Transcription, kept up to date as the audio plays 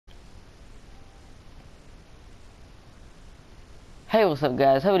Hey, what's up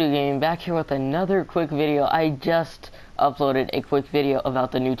guys, How Gaming back here with another quick video. I just uploaded a quick video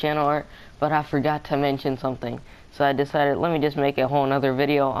about the new channel art, but I forgot to mention something. So I decided, let me just make a whole nother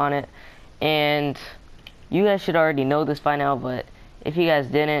video on it. And you guys should already know this by now, but if you guys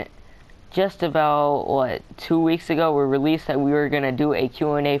didn't, just about, 2 weeks ago, we released that we were going to do a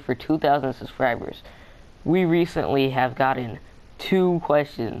Q&A for 2,000 subscribers. We recently have gotten 2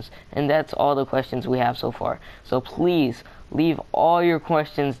 questions, and that's all the questions we have so far. So please leave all your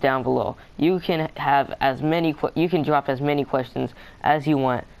questions down below. You can have as many you can drop as many questions as you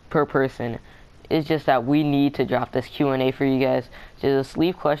want per person. It's just that we need to drop this Q&A for you guys. Just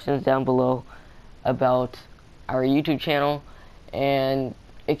leave questions down below about our YouTube channel, and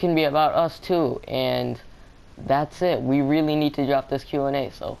it can be about us too. And that's it. We really need to drop this Q&A,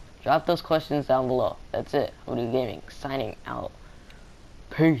 so drop those questions down below. That's it. How Gaming signing out.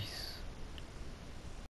 Peace.